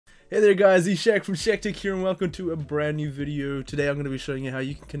Hey there guys, it's Shaq from Shaqtech here and welcome to a brand new video. Today I'm going to be showing you how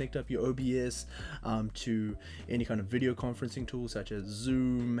you can connect up your OBS to any kind of video conferencing tool such as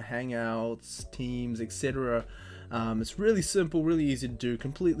Zoom, Hangouts, Teams, etc. It's really simple, really easy to do,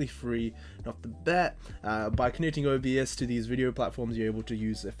 completely free off the bat. By connecting OBS to these video platforms, you're able to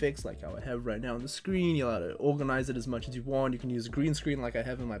use effects like how I have right now on the screen. You're allowed to organize it as much as you want. You can use a green screen like I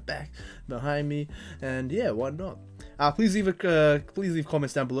have in my back behind me, and yeah, why not? Please leave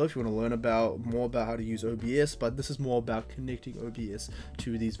comments down below if you want to learn more about how to use OBS, but this is more about connecting OBS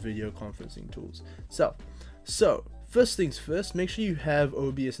to these video conferencing tools. So first things first, make sure you have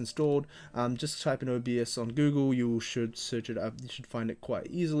OBS installed. Just type in OBS on Google, you should search it up, you should find it quite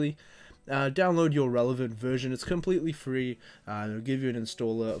easily. Download your relevant version, it's completely free. It'll give you an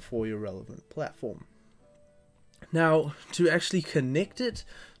installer for your relevant platform. Now, to actually connect it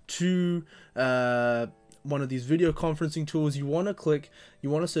to one of these video conferencing tools, you want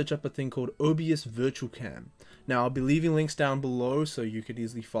to search up a thing called OBS Virtual Cam. Now I'll be leaving links down below so you could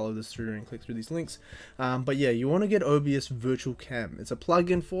easily follow this through and click through these links, but yeah, you want to get OBS Virtual Cam. It's a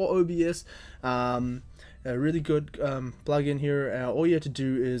plugin for OBS, a really good plugin here. All you have to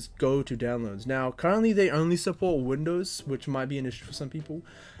do is go to downloads. Now currently they only support Windows, which might be an issue for some people,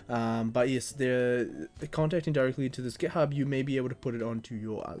 but yes, they're contacting directly to this GitHub. You may be able to put it onto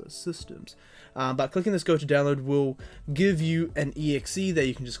your other systems, but clicking this go to download will give you an exe that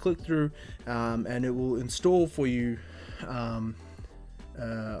you can just click through, and it will install for you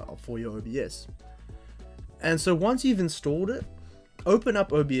for your OBS. And so once you've installed it, open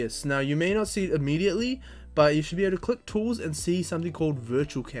up OBS. Now you may not see it immediately, but you should be able to click tools and see something called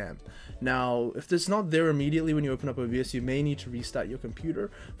Virtual Cam. Now if it's not there immediately when you open up OBS, you may need to restart your computer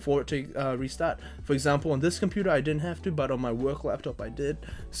for it to restart. For example, on this computer I didn't have to, but on my work laptop I did,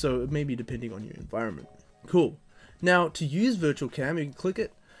 so it may be depending on your environment. Cool. Now to use Virtual Cam, you can click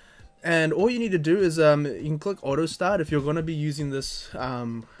it, and all you need to do is you can click auto start if you're going to be using this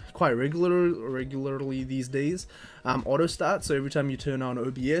quite regularly these days. Auto start, so every time you turn on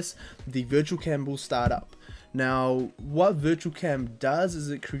OBS, the Virtual Cam will start up. Now what Virtual Cam does is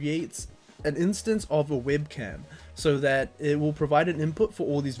it creates an instance of a webcam so that it will provide an input for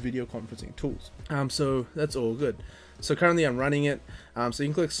all these video conferencing tools. So that's all good. So currently I'm running it, so you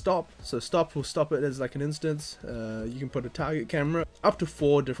can click stop. So stop will stop it as like an instance. You can put a target camera, up to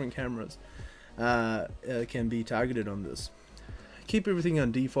 4 different cameras can be targeted on this. Keep everything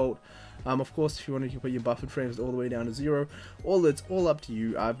on default. Of course, if you want to put your buffered frames all the way down to 0, it's all up to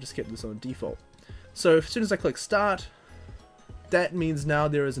you. I've just kept this on default. So as soon as I click start, that means now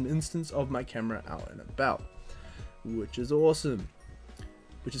there is an instance of my camera out and about, which is awesome,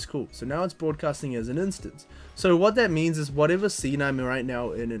 which is cool. So now it's broadcasting as an instance. So what that means is whatever scene I'm right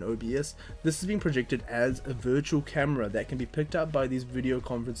now in OBS, this is being projected as a virtual camera that can be picked up by these video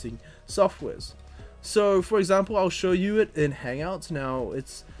conferencing softwares. So for example, I'll show you it in Hangouts. Now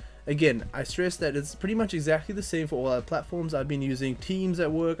again, I stress that it's pretty much exactly the same for all our platforms. I've been using Teams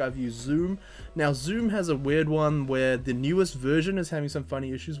at work, I've used Zoom. Now Zoom has a weird one where the newest version is having some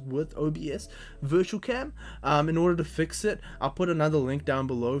funny issues with OBS Virtual Cam. In order to fix it, I'll put another link down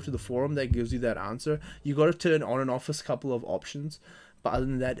below to the forum that gives you that answer. You got to turn on and off a couple of options, but other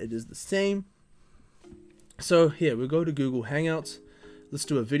than that it is the same. So here we go to Google Hangouts, let's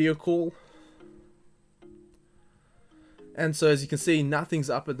do a video call. And so as you can see, nothing's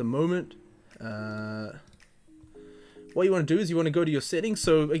up at the moment. What you want to do is you want to go to your settings.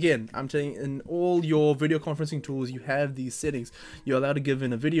 So again, I'm telling you, in all your video conferencing tools, you have these settings. You're allowed to give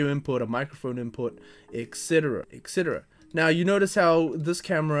in a video input, a microphone input, etc., etc. Now you notice how this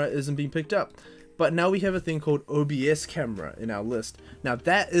camera isn't being picked up, but now we have a thing called OBS camera in our list. Now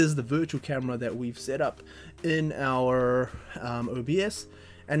that is the virtual camera that we've set up in our OBS.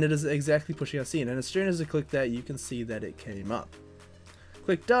 And it is exactly pushing our scene, and as soon as I click that, you can see that it came up.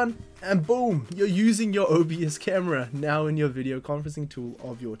 Click done, and boom, you're using your OBS camera now in your video conferencing tool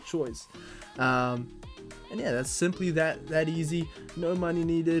of your choice. And yeah, that's simply that easy. No money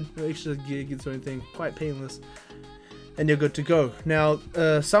needed, no extra gigs or anything, quite painless, and you're good to go. Now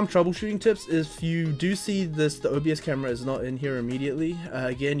some troubleshooting tips: if you do see the OBS camera is not in here immediately,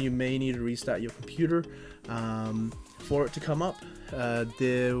 again, you may need to restart your computer for it to come up. At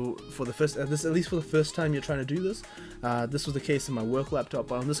least for the first time you're trying to do this. This was the case in my work laptop,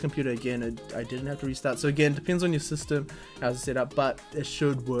 but on this computer again I didn't have to restart. So again, depends on your system, how it's set up, but it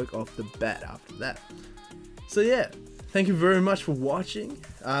should work off the bat after that. So yeah, thank you very much for watching.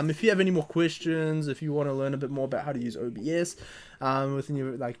 If you have any more questions, if you want to learn a bit more about how to use OBS within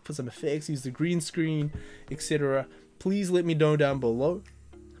your, put some effects, use the green screen, etc., please let me know down below.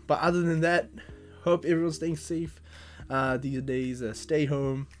 But other than that, hope everyone's staying safe these days. Stay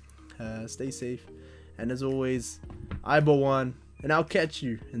home, Stay safe. And as always, I bought one, and I'll catch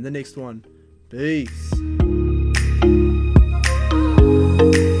you in the next one. Peace.